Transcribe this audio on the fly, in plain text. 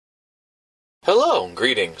Hello, and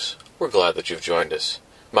greetings. We're glad that you've joined us.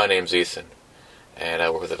 My name's Ethan, and I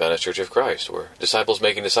work with the Venice Church of Christ. We're disciples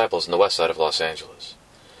making disciples in the west side of Los Angeles.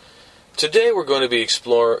 Today we're going to be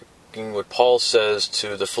exploring what Paul says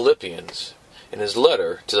to the Philippians in his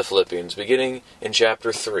letter to the Philippians, beginning in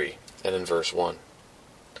chapter 3 and in verse 1.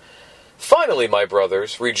 Finally, my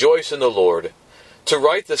brothers, rejoice in the Lord. To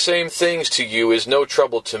write the same things to you is no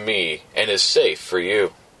trouble to me, and is safe for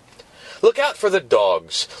you. Look out for the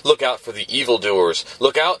dogs, look out for the evildoers,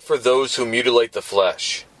 look out for those who mutilate the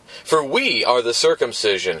flesh. For we are the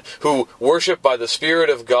circumcision, who worship by the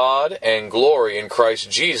Spirit of God and glory in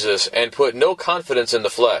Christ Jesus, and put no confidence in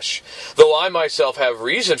the flesh, though I myself have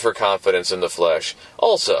reason for confidence in the flesh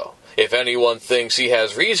also. If anyone thinks he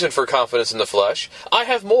has reason for confidence in the flesh, I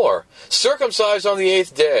have more. Circumcised on the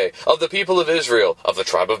 8th day, of the people of Israel, of the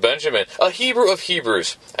tribe of Benjamin, a Hebrew of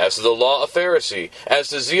Hebrews, as to the law a Pharisee, as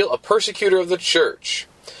to zeal a persecutor of the church,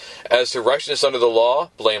 as to righteousness under the law,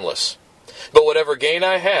 blameless. But whatever gain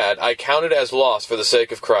I had, I counted as loss for the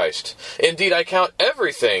sake of Christ. Indeed, I count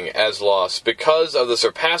everything as loss because of the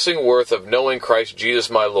surpassing worth of knowing Christ Jesus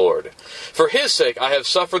my Lord. For his sake I have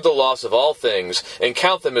suffered the loss of all things, and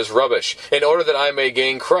count them as rubbish, in order that I may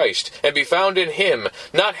gain Christ, and be found in him,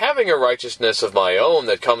 not having a righteousness of my own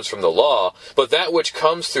that comes from the law, but that which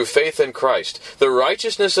comes through faith in Christ, the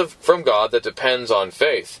righteousness from God that depends on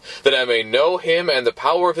faith, that I may know him and the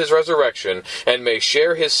power of his resurrection, and may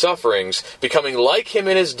share his sufferings, becoming like him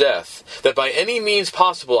in his death, that by any means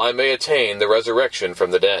possible I may attain the resurrection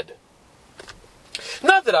from the dead.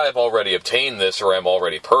 Not that I have already obtained this or am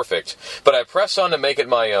already perfect, but I press on to make it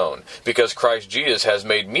my own, because Christ Jesus has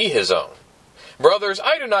made me his own. Brothers,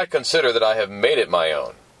 I do not consider that I have made it my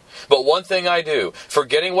own. But one thing I do,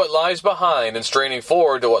 forgetting what lies behind and straining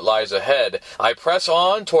forward to what lies ahead, I press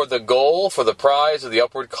on toward the goal for the prize of the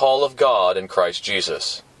upward call of God in Christ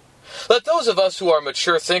Jesus. Let those of us who are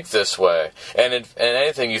mature think this way, and in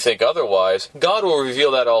anything you think otherwise, God will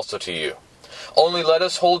reveal that also to you. Only let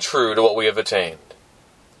us hold true to what we have attained.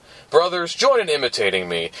 Brothers, join in imitating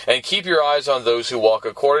me, and keep your eyes on those who walk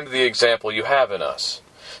according to the example you have in us.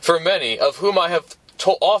 For many, of whom I have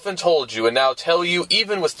often told you, and now tell you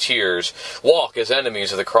even with tears, walk as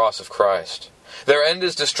enemies of the cross of Christ. Their end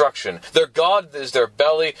is destruction, their God is their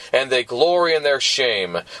belly, and they glory in their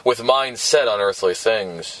shame, with minds set on earthly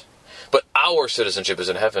things. But our citizenship is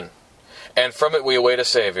in heaven, and from it we await a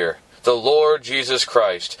Savior, the Lord Jesus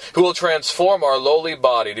Christ, who will transform our lowly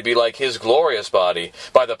body to be like his glorious body,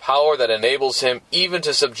 by the power that enables him even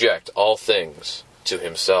to subject all things to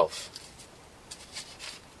himself.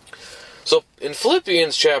 So, in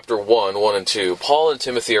Philippians chapter 1 and 2, Paul and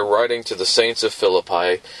Timothy are writing to the saints of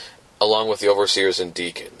Philippi, along with the overseers and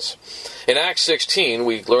deacons. In Acts 16,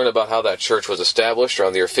 we learn about how that church was established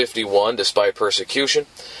around the year 51, despite persecution.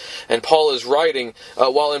 And Paul is writing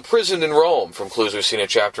while imprisoned in Rome, from clues we've seen in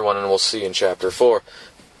chapter 1 and we'll see in chapter 4.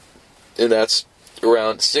 And that's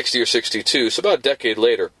around 60 or 62, so about a decade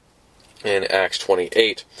later in Acts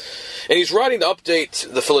 28. And he's writing to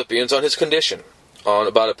update the Philippians on his condition,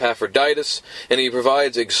 about Epaphroditus, and he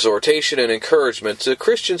provides exhortation and encouragement to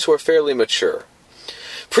Christians who are fairly mature.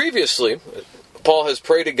 Previously, Paul has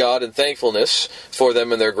prayed to God in thankfulness for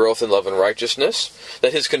them in their growth in love and righteousness,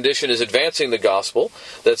 that his condition is advancing the gospel,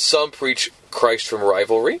 that some preach Christ from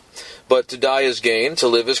rivalry, but to die is gain, to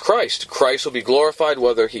live is Christ. Christ will be glorified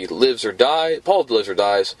whether he lives or dies, Paul lives or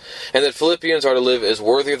dies, and that Philippians are to live as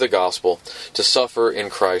worthy of the gospel, to suffer in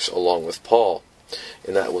Christ along with Paul.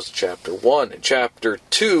 And that was chapter 1. In chapter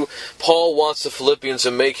 2, Paul wants the Philippians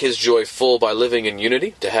to make his joy full by living in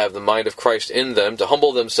unity, to have the mind of Christ in them, to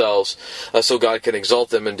humble themselves so God can exalt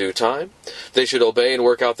them in due time. They should obey and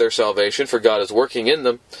work out their salvation, for God is working in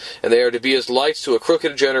them, and they are to be as lights to a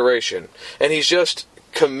crooked generation. And he's just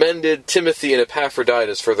commended Timothy and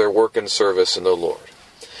Epaphroditus for their work and service in the Lord.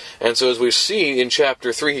 And so as we see in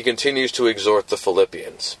chapter 3, he continues to exhort the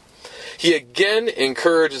Philippians. He again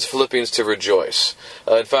encourages Philippians to rejoice.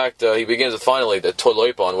 In fact, he begins with finally the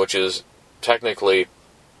toiloipon, which is technically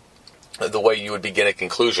the way you would begin a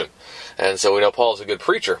conclusion. And so we know Paul is a good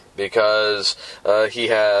preacher because he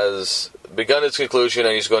has begun his conclusion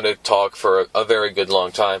and he's going to talk for a very good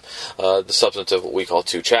long time, the substance of what we call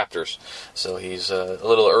 2 chapters. So he's a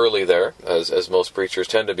little early there, as most preachers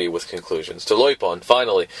tend to be with conclusions. Toiloipon,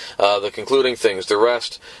 finally, the concluding things, the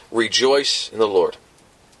rest, rejoice in the Lord.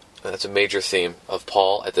 That's a major theme of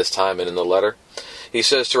Paul at this time and in the letter. He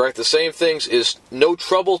says to write the same things is no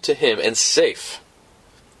trouble to him and safe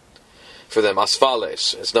for them.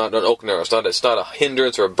 Asphales. It's not an okner. It's not a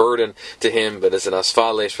hindrance or a burden to him, but it's an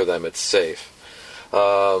asphales for them. It's safe.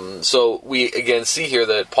 So we again see here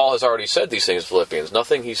that Paul has already said these things to Philippians.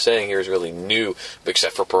 Nothing he's saying here is really new,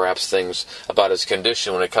 except for perhaps things about his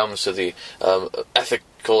condition when it comes to the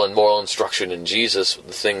ethical and moral instruction in Jesus.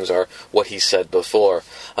 The things are what he said before.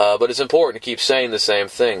 But it's important to keep saying the same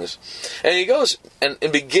things. And he goes and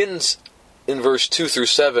begins in verse 2 through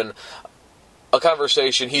 7 a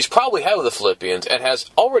conversation he's probably had with the Philippians and has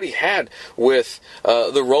already had with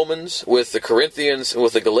the Romans, with the Corinthians, and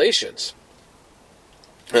with the Galatians.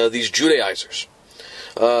 These Judaizers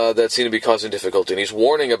that seem to be causing difficulty. And he's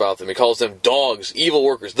warning about them. He calls them dogs, evil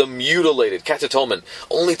workers, the mutilated, katatomen.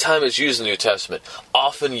 Only time it's used in the New Testament.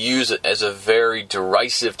 Often use it as a very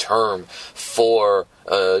derisive term for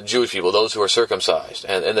Jewish people, those who are circumcised.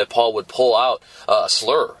 And that Paul would pull out a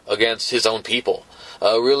slur against his own people.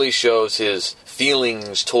 Really shows his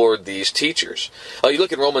feelings toward these teachers. You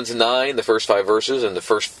look at Romans 9, the first 5 verses, and the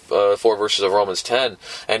first 4 verses of Romans 10,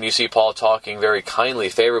 and you see Paul talking very kindly,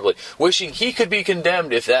 favorably, wishing he could be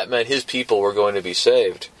condemned if that meant his people were going to be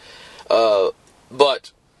saved.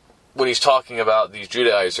 But when he's talking about these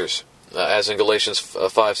Judaizers, as in Galatians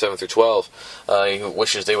 5, 7 through 12, he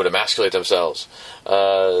wishes they would emasculate themselves.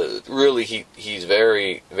 Really, he's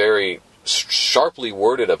very, very sharply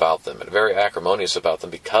worded about them and very acrimonious about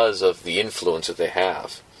them because of the influence that they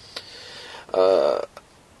have.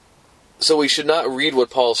 So we should not read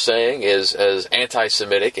what Paul's saying as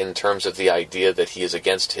anti-Semitic in terms of the idea that he is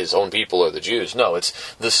against his own people or the Jews. No,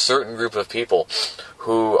 it's this certain group of people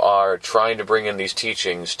who are trying to bring in these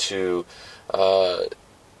teachings to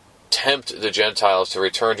tempt the Gentiles to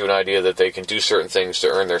return to an idea that they can do certain things to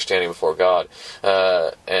earn their standing before God,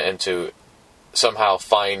 and to somehow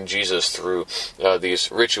find Jesus through these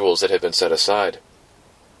rituals that have been set aside.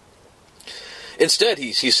 Instead,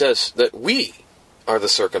 he says that we are the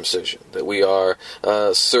circumcision, that we are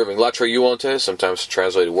serving latreuonte, sometimes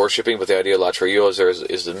translated worshiping, but the idea of latreuo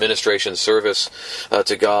is the ministration service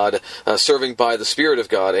to God, serving by the Spirit of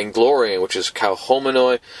God, and glorying, which is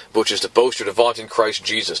kauhomenoi, which is to boast or to vaunt in Christ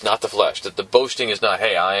Jesus, not the flesh. That the boasting is not,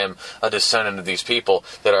 hey, I am a descendant of these people,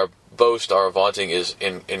 that our boast, our vaunting is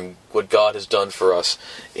in what God has done for us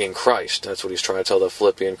in Christ. That's what he's trying to tell the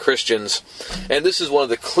Philippian Christians. And this is one of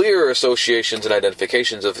the clearer associations and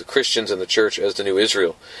identifications of the Christians in the church as the new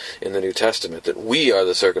Israel in the New Testament, that we are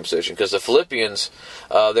the circumcision. Because the Philippians,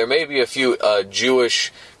 there may be a few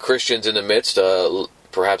Jewish Christians in the midst,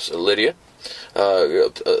 perhaps Lydia,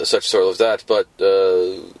 such sort of that, but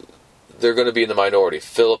they're going to be in the minority.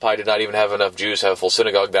 Philippi did not even have enough Jews to have a full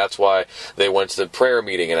synagogue. That's why they went to the prayer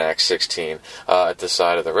meeting in Acts 16 at the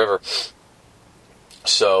side of the river.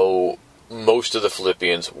 So most of the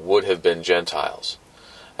Philippians would have been Gentiles.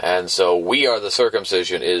 And so we are the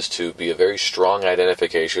circumcision is to be a very strong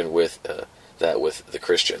identification with that with the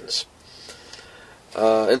Christians.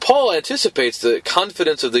 And Paul anticipates the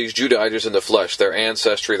confidence of these Judaizers in the flesh, their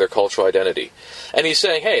ancestry, their cultural identity. And he's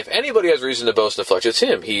saying, hey, if anybody has reason to boast in the flesh, it's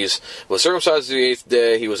him. He was circumcised on the 8th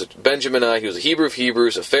day, he was a Benjaminite, he was a Hebrew of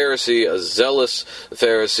Hebrews, a Pharisee, a zealous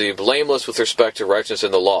Pharisee, blameless with respect to righteousness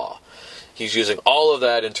in the law. He's using all of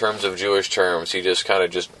that in terms of Jewish terms. He just kind of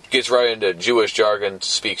just gets right into Jewish jargon,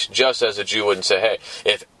 speaks just as a Jew would, and say, hey,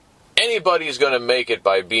 if anybody is going to make it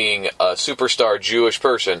by being a superstar Jewish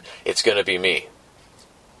person, it's going to be me.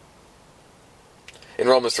 In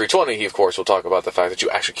Romans 3:20, he, of course, will talk about the fact that you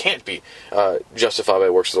actually can't be justified by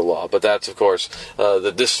works of the law. But that's, of course,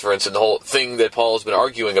 the difference in the whole thing that Paul has been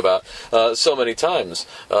arguing about so many times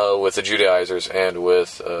with the Judaizers and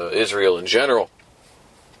with Israel in general.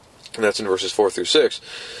 And that's in verses 4 through 6.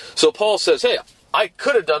 So Paul says, hey, I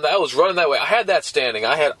could have done that. I was running that way. I had that standing.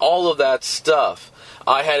 I had all of that stuff.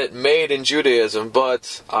 I had it made in Judaism,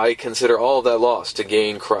 but I consider all of that lost to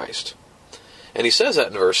gain Christ. And he says that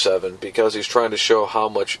in verse 7 because he's trying to show how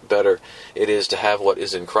much better it is to have what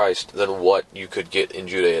is in Christ than what you could get in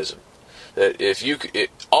Judaism. That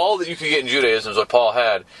all that you could get in Judaism is what Paul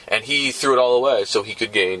had, and he threw it all away so he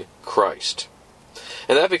could gain Christ.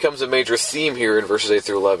 And that becomes a major theme here in verses 8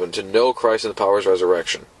 through 11, to know Christ and the power of his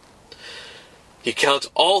resurrection. He counts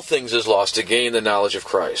all things as lost to gain the knowledge of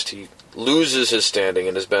Christ. He loses his standing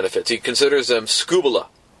and his benefits. He considers them scubala.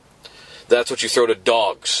 That's what you throw to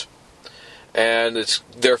dogs. And it's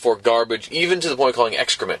therefore garbage, even to the point of calling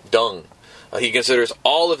excrement, dung. He considers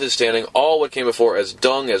all of his standing, all what came before, as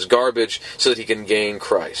dung, as garbage, so that he can gain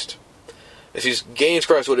Christ. If he gains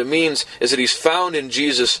Christ, what it means is that he's found in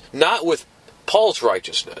Jesus, not with Paul's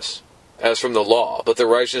righteousness, as from the law, but the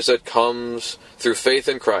righteousness that comes through faith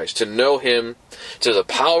in Christ, to know him, to the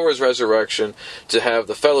power of his resurrection, to have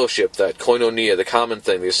the fellowship, that koinonia, the common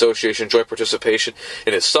thing, the association, joint participation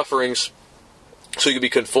in his sufferings, So you can be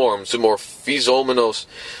conformed to more physomenos,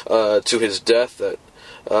 to his death, that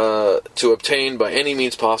to obtain by any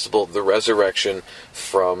means possible the resurrection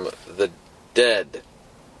from the dead.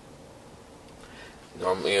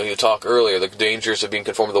 You talk earlier, the dangers of being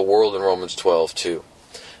conformed to the world in Romans 12 too.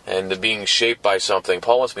 And the being shaped by something.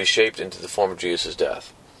 Paul wants to be shaped into the form of Jesus'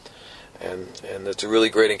 death. And it's a really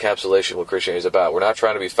great encapsulation of what Christianity is about. We're not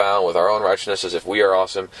trying to be found with our own righteousness as if we are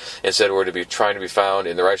awesome. Instead, we're to be trying to be found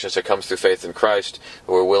in the righteousness that comes through faith in Christ.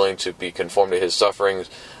 We're willing to be conformed to his sufferings,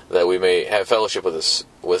 that we may have fellowship with us,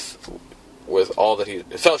 with all that he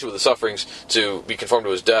fellowship with the sufferings, to be conformed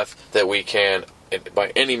to his death, that we can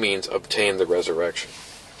by any means obtain the resurrection.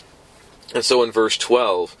 And so in verse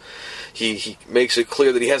 12, he makes it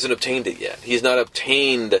clear that he hasn't obtained it yet. He's not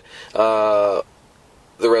obtained the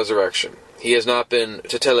resurrection. He has not been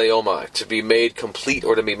teteleomai, to be made complete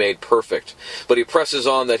or to be made perfect. But he presses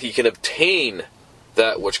on that he can obtain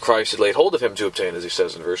that which Christ had laid hold of him to obtain, as he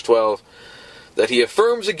says in verse 12. That he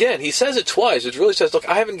affirms again. He says it twice. It really says, look,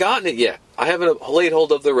 I haven't gotten it yet. I haven't laid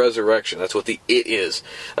hold of the resurrection. That's what the it is,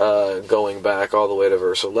 going back all the way to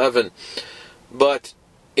verse 11. But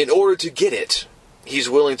in order to get it, he's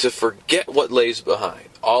willing to forget what lays behind.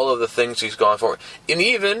 All of the things he's gone for. And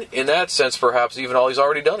even, in that sense, perhaps even all he's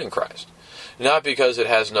already done in Christ. Not because it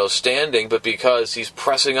has no standing, but because he's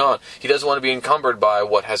pressing on. He doesn't want to be encumbered by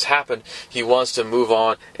what has happened. He wants to move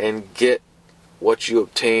on and get what you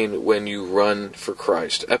obtain when you run for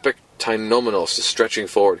Christ. Epiktainomenos is stretching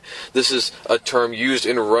forward. This is a term used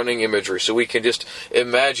in running imagery, so we can just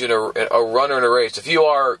imagine a runner in a race. If you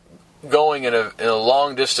are going in a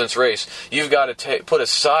long distance race, you've got to put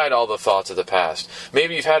aside all the thoughts of the past.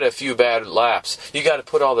 Maybe you've had a few bad laps. You got to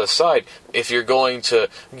put all that aside if you're going to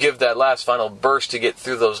give that last final burst to get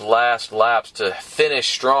through those last laps to finish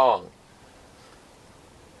strong.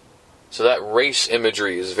 So that race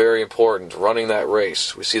imagery is very important, running that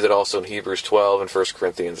race. We see that also in Hebrews 12 and 1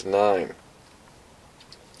 Corinthians 9.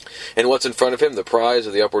 And what's in front of him? The prize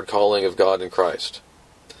of the upward calling of God in Christ.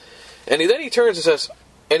 And then he turns and says,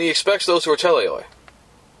 and he expects those who are teleoi,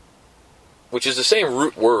 which is the same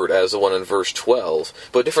root word as the one in verse 12,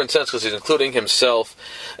 but a different sense because he's including himself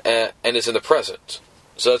and is in the present.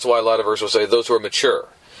 So that's why a lot of verses will say, those who are mature.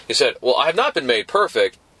 He said, well, I have not been made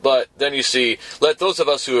perfect, but then you see, let those of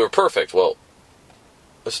us who are perfect. Well,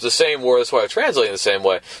 it's the same word, that's why I translate it the same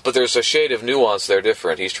way, but there's a shade of nuance there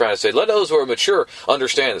different. He's trying to say, let those who are mature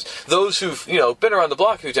understand this. Those who've, been around the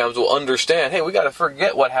block a few times will understand, hey, we got to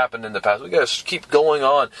forget what happened in the past. We got to keep going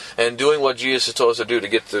on and doing what Jesus has told us to do to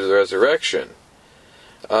get to the resurrection.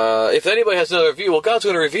 If anybody has another view, well, God's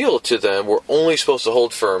going to reveal it to them. We're only supposed to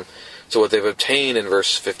hold firm to what they've obtained in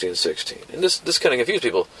verse 15 and 16. And this kind of confuses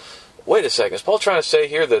people. Wait a second, is Paul trying to say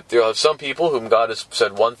here that there are some people whom God has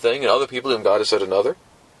said one thing and other people whom God has said another?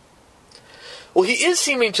 Well, he is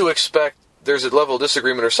seeming to expect there's a level of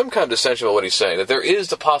disagreement or some kind of dissension about what he's saying, that there is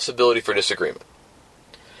the possibility for disagreement.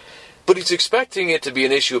 But he's expecting it to be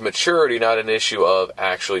an issue of maturity, not an issue of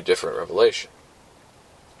actually different revelation.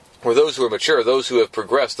 Where those who are mature, those who have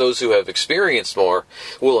progressed, those who have experienced more,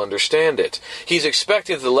 will understand it. He's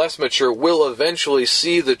expecting that the less mature will eventually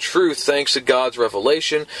see the truth thanks to God's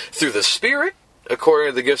revelation through the Spirit,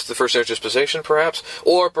 according to the gifts of the first century dispensation, perhaps,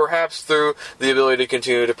 or perhaps through the ability to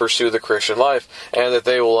continue to pursue the Christian life, and that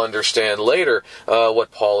they will understand later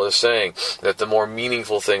what Paul is saying, that the more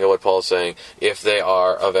meaningful thing of what Paul is saying, if they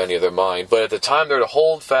are of any other mind. But at the time, they're to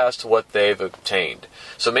hold fast to what they've obtained.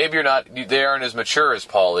 So maybe they aren't as mature as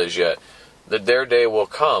Paul is yet, that their day will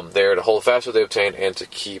come. They are to hold fast to what they obtained and to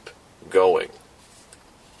keep going.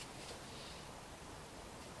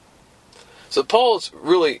 So Paul's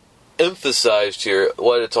really emphasized here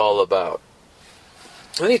what it's all about.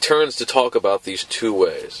 Then he turns to talk about these two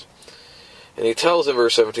ways. And he tells in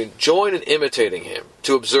verse 17, join in imitating him,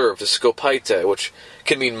 to observe, to skopaite, which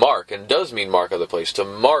can mean mark, and does mean mark other place. To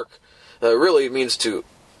mark really means to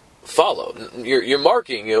follow. You're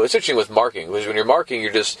marking, it's interesting with marking, because when you're marking,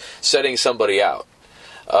 you're just setting somebody out.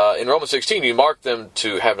 In Romans 16, you mark them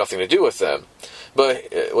to have nothing to do with them,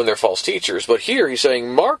 but when they're false teachers. But here he's saying,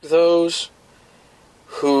 mark those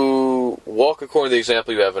who walk according to the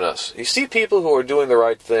example you have in us. You see people who are doing the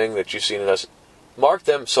right thing that you've seen in us, mark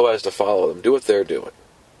them so as to follow them. Do what they're doing.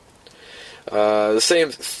 The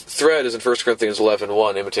same thread is in 1 Corinthians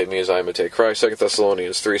 11:1, imitate me as I imitate Christ. 2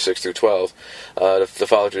 Thessalonians 3:6-12, the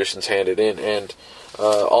follow traditions handed in, and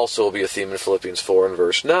also will be a theme in Philippians 4 and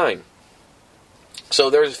verse 9. So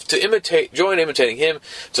there's to imitate, join imitating him,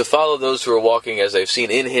 to follow those who are walking as they've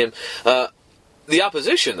seen in him. The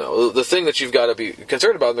opposition, though, the thing that you've got to be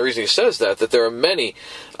concerned about, and the reason he says that there are many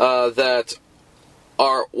that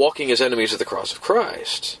are walking as enemies of the cross of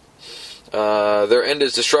Christ. Their end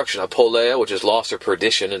is destruction, apoleia, which is loss or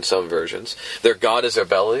perdition in some versions. Their God is their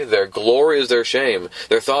belly. Their glory is their shame.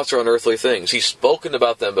 Their thoughts are on earthly things. He's spoken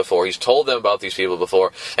about them before. He's told them about these people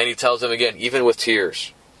before. And he tells them again, even with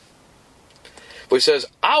tears. But he says,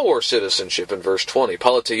 our citizenship in verse 20,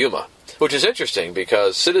 politeuma, which is interesting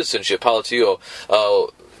because citizenship, politeo,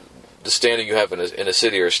 the standing you have in a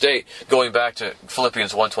city or state, going back to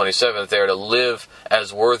Philippians 1:27, that they are to live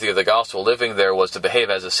as worthy of the gospel. Living there was to behave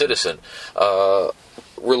as a citizen.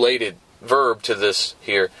 Related verb to this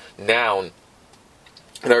here, noun.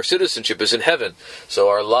 And our citizenship is in heaven. So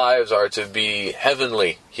our lives are to be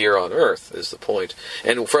heavenly here on earth, is the point.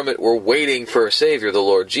 And from it, we're waiting for a Savior, the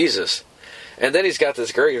Lord Jesus. And then he's got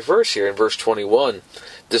this great verse here in verse 21,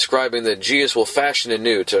 describing that Jesus will fashion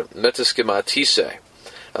anew, to metaschematise.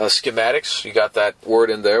 Schematics, you got that word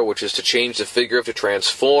in there, which is to change the figure of, to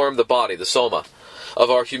transform the body, the soma, of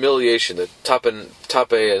our humiliation, the tape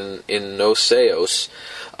in noseos,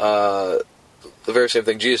 the very same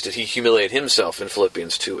thing Jesus did. He humiliated himself in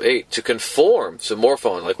Philippians 2:8, to conform, so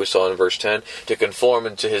morphon, like we saw in verse 10, to conform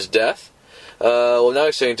into his death. Well, now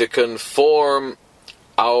he's saying to conform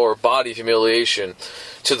our body humiliation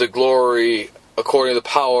to the glory according to the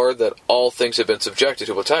power that all things have been subjected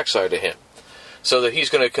to ataxai to him. So that he's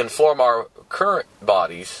going to conform our current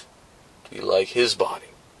bodies to be like his body.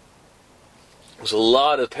 There's a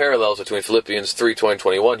lot of parallels between Philippians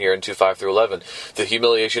 3:20-21 here and 2:5-11. The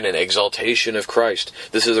humiliation and exaltation of Christ.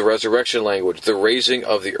 This is the resurrection language. The raising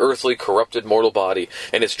of the earthly corrupted mortal body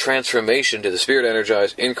and its transformation to the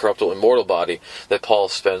spirit-energized, incorruptible, immortal body that Paul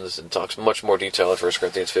spends and talks much more detail in 1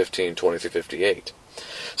 Corinthians 15:20-58.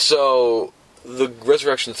 So, the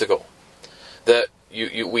resurrection is the goal. That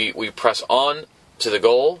we press on to the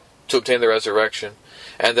goal to obtain the resurrection,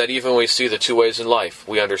 and that even when we see the two ways in life,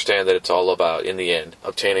 we understand that it's all about, in the end,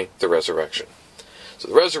 obtaining the resurrection. So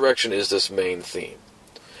the resurrection is this main theme.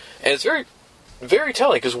 And it's very, very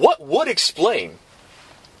telling, because what would explain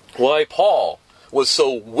why Paul was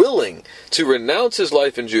so willing to renounce his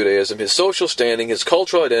life in Judaism, his social standing, his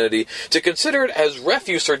cultural identity, to consider it as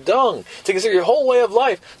refuse or dung, to consider your whole way of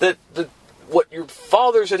life, that what your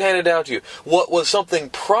fathers had handed down to you, what was something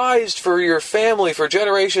prized for your family for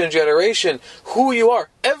generation and generation, who you are,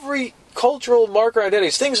 every cultural marker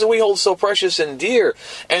identities, things that we hold so precious and dear,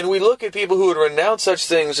 and we look at people who would renounce such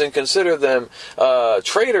things and consider them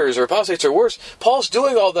traitors or apostates or worse. Paul's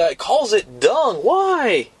doing all that, calls it dung.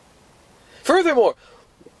 Why? Furthermore,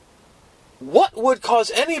 what would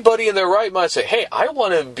cause anybody in their right mind to say, hey, I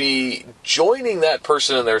want to be joining that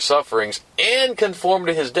person in their sufferings and conform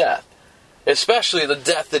to his death? Especially the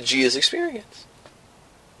death that Jesus experienced.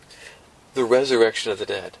 The resurrection of the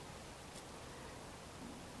dead.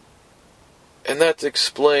 And that's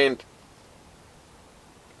explained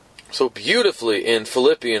so beautifully in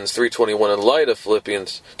Philippians 3:21 in light of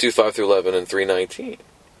Philippians 2:5-11 and 3:19.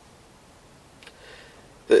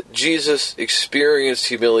 That Jesus experienced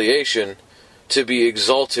humiliation to be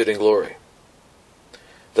exalted in glory.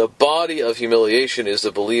 The body of humiliation is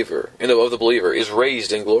of the believer is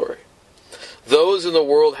raised in glory. Those in the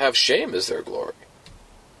world have shame as their glory.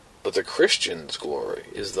 But the Christian's glory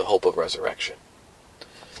is the hope of resurrection.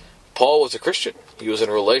 Paul was a Christian. He was in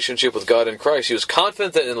a relationship with God in Christ. He was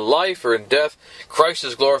confident that in life or in death, Christ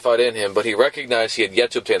is glorified in him, but he recognized he had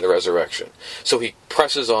yet to obtain the resurrection. So he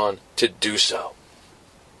presses on to do so.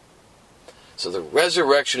 So the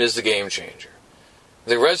resurrection is the game changer.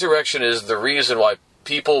 The resurrection is the reason why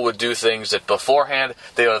people would do things that beforehand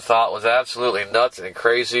they would have thought was absolutely nuts and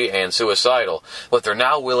crazy and suicidal, but they're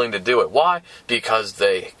now willing to do it. Why? Because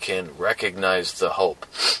they can recognize the hope.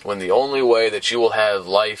 When the only way that you will have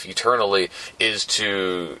life eternally is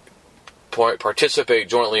to participate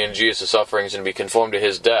jointly in Jesus' sufferings and be conformed to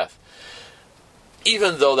his death.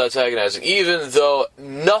 Even though that's agonizing, even though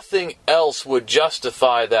nothing else would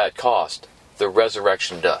justify that cost, the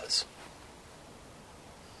resurrection does.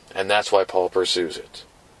 And that's why Paul pursues it.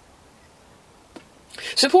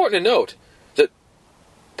 It's important to note that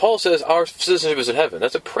Paul says our citizenship is in heaven.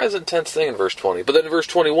 That's a present tense thing in verse 20. But then in verse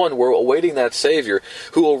 21, we're awaiting that Savior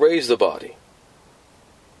who will raise the body.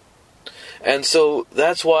 And so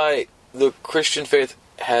that's why the Christian faith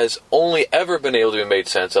has only ever been able to be made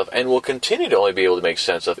sense of and will continue to only be able to make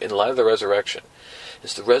sense of in light of the resurrection.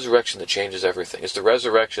 It's the resurrection that changes everything. It's the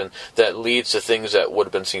resurrection that leads to things that would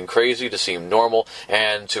have been seen crazy to seem normal,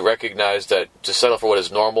 and to recognize that to settle for what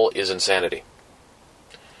is normal is insanity.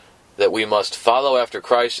 That we must follow after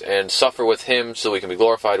Christ and suffer with him so we can be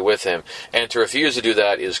glorified with him. And to refuse to do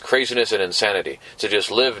that is craziness and insanity. To just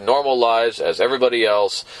live normal lives as everybody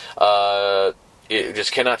else, it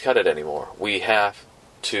just cannot cut it anymore. We have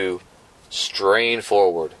to strain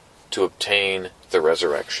forward to obtain the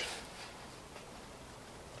resurrection.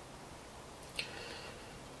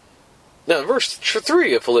 Now, in verse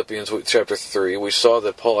 3 of Philippians chapter 3, we saw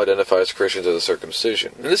that Paul identifies Christians as a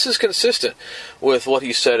circumcision. And this is consistent with what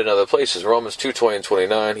he said in other places. Romans 2:20 and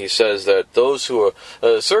 29, he says that those who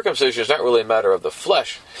are circumcision is not really a matter of the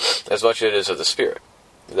flesh as much as it is of the spirit.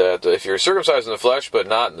 That if you're circumcised in the flesh but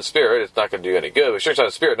not in the spirit, it's not going to do any good. If you're circumcised in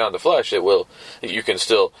the spirit, not in the flesh, you can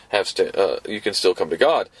still come to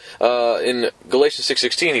God. In Galatians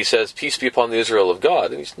 6:16, he says, "Peace be upon the Israel of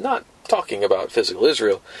God," and he's not talking about physical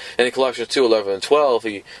Israel. And in Colossians 2:11 and 12,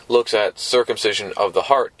 he looks at circumcision of the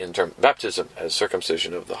heart in terms of baptism as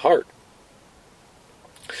circumcision of the heart.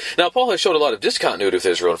 Now, Paul has showed a lot of discontinuity with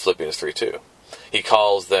Israel in Philippians 3:2. He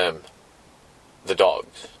calls them the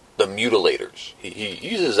dogs, the mutilators. He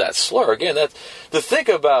uses that slur. Again, to think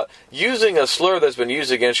about using a slur that's been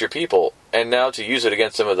used against your people and now to use it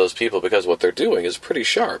against some of those people because what they're doing is pretty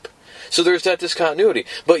sharp. So there's that discontinuity.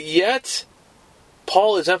 But yet,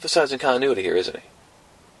 Paul is emphasizing continuity here, isn't he?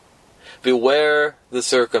 Beware the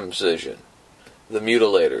circumcision, the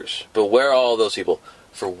mutilators. Beware all those people,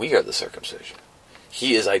 for we are the circumcision.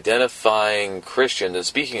 He is identifying Christians and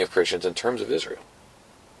speaking of Christians in terms of Israel.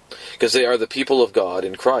 Because they are the people of God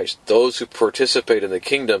in Christ, those who participate in the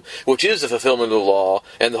kingdom, which is the fulfillment of the law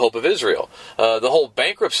and the hope of Israel. The whole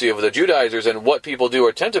bankruptcy of the Judaizers and what people do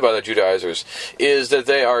are tempted by the Judaizers is that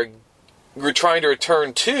they are trying to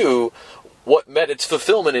return to what met its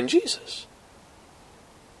fulfillment in Jesus.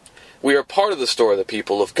 We are part of the story of the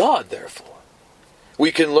people of God, therefore.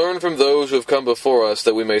 We can learn from those who have come before us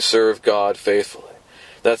that we may serve God faithfully.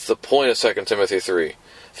 That's the point of 2 Timothy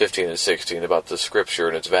 3:15 and 16 about the Scripture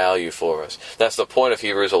and its value for us. That's the point of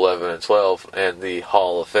Hebrews 11 and 12 and the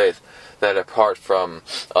Hall of Faith, that apart from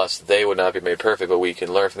us, they would not be made perfect, but we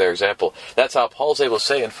can learn from their example. That's how Paul's able to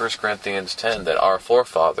say in 1 Corinthians 10 that our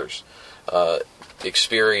forefathers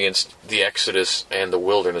experienced the Exodus and the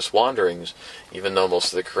wilderness wanderings, even though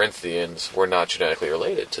most of the Corinthians were not genetically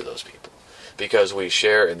related to those people, because we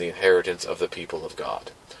share in the inheritance of the people of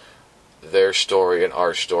God. Their story and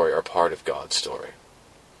our story are part of God's story.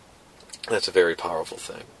 That's a very powerful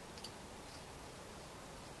thing.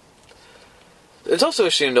 It's also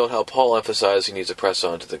interesting to note how Paul emphasizes he needs to press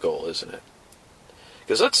on to the goal, isn't it?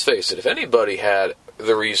 Because let's face it, if anybody had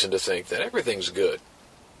the reason to think that everything's good,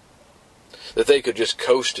 that they could just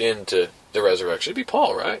coast into the resurrection, it'd be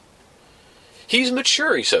Paul, right? He's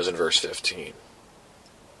mature, he says in verse 15.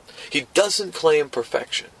 He doesn't claim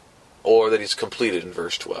perfection, or that he's completed in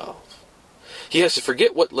verse 12. He has to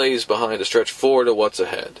forget what lays behind to stretch forward to what's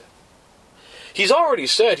ahead. He's already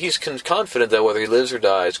said he's confident that whether he lives or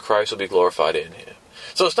dies, Christ will be glorified in him.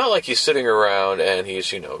 So it's not like he's sitting around and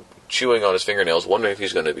he's, chewing on his fingernails, wondering if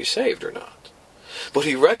he's going to be saved or not. But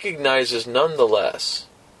he recognizes nonetheless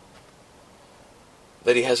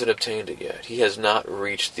that he hasn't obtained it yet. He has not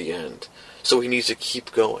reached the end. So he needs to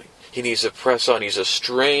keep going. He needs to press on. He needs to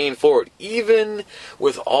strain forward. Even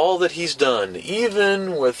with all that he's done,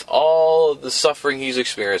 even with all the suffering he's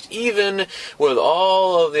experienced, even with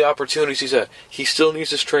all of the opportunities he's had, he still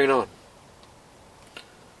needs to strain on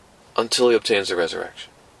until he obtains the resurrection.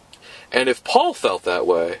 And if Paul felt that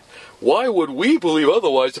way, why would we believe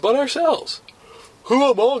otherwise about ourselves? Who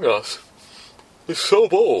among us is so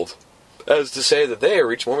bold as to say that they have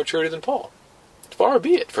reached more maturity than Paul? Far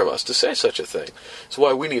be it from us to say such a thing. That's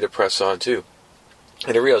why we need to press on too.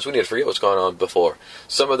 And to realize we need to forget what's gone on before.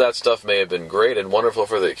 Some of that stuff may have been great and wonderful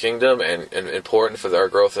for the kingdom and important for our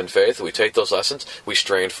growth in faith. We take those lessons, we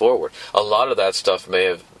strain forward. A lot of that stuff may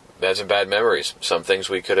have had some bad memories. Some things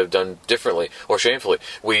we could have done differently or shamefully.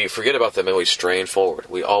 We forget about them and we strain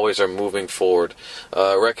forward. We always are moving forward,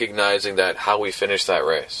 recognizing that how we finish that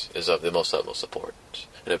race is of the most utmost importance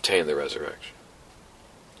and obtain the resurrection.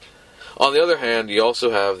 On the other hand, you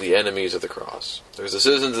also have the enemies of the cross. There's the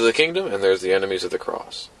citizens of the kingdom, and there's the enemies of the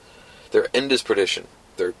cross. Their end is perdition.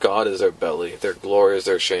 Their God is their belly. Their glory is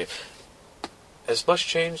their shame. Has much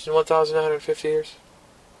changed in 1,950 years?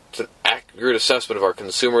 It's an accurate assessment of our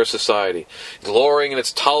consumerist society, glorying in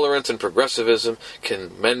its tolerance and progressivism,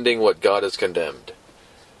 commending what God has condemned.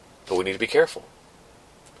 But we need to be careful,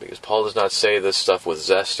 because Paul does not say this stuff with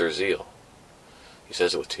zest or zeal. He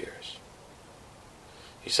says it with tears.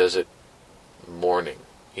 He says it mourning.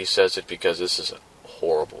 He says it because this is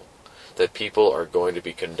horrible, that people are going to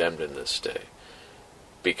be condemned in this day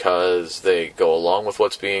because they go along with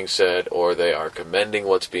what's being said, or they are commending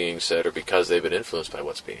what's being said, or because they've been influenced by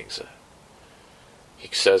what's being said.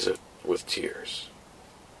 He says it with tears.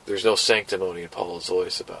 There's no sanctimony in Paul's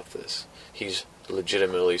voice about this. He's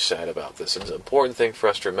legitimately sad about this. And it's an important thing for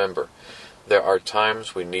us to remember. There are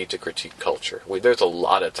times we need to critique culture. There's a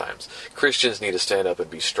lot of times. Christians need to stand up and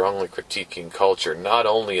be strongly critiquing culture, not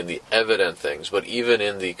only in the evident things, but even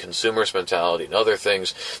in the consumerist mentality and other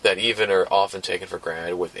things that even are often taken for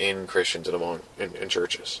granted within Christians and in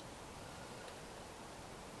churches.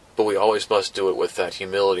 But we always must do it with that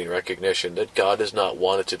humility and recognition that God does not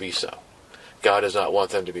want it to be so. God does not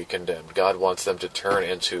want them to be condemned. God wants them to turn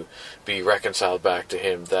and to be reconciled back to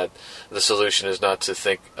Him. That the solution is not to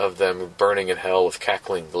think of them burning in hell with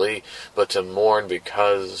cackling glee, but to mourn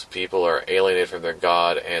because people are alienated from their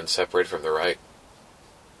God and separated from the right.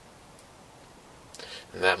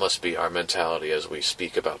 And that must be our mentality as we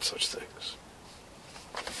speak about such things.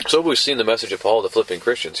 So we've seen the message of Paul to Philippian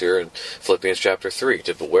Christians here in Philippians chapter 3,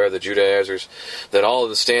 to beware the Judaizers, that all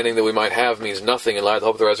understanding that we might have means nothing in light of the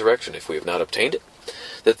hope of the resurrection, if we have not obtained it.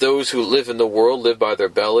 That those who live in the world live by their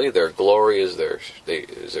belly, their glory is their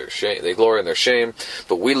shame. They glory in their shame,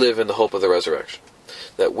 but we live in the hope of the resurrection.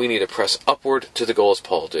 That we need to press upward to the goal as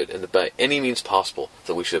Paul did, and that by any means possible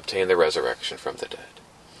that we should obtain the resurrection from the dead.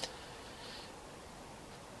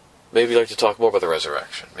 Maybe you'd like to talk more about the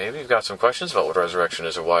resurrection. Maybe you've got some questions about what resurrection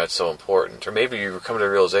is or why it's so important. Or maybe you're coming to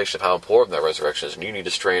the realization of how important that resurrection is and you need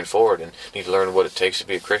to strain forward and need to learn what it takes to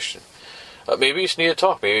be a Christian. Maybe you just need to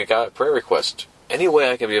talk. Maybe you've got a prayer request. Any way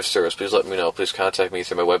I can be of service, please let me know. Please contact me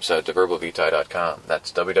through my website, deverbovitae.com.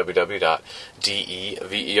 That's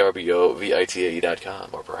www.deverbovitae.com.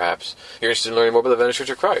 Or perhaps you're interested in learning more about the Venice Church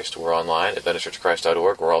of Christ. We're online at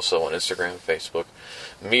VeniceChurchOfChrist.org. We're also on Instagram, Facebook,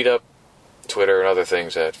 Meetup, Twitter, and other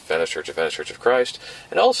things at Venice Church of Christ.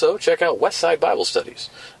 And also check out Westside Bible Studies,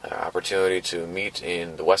 an opportunity to meet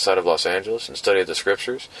in the west side of Los Angeles and study the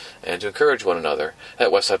Scriptures and to encourage one another at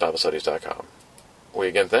westsidebiblestudies.com. We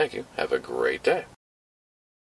again thank you. Have a great day.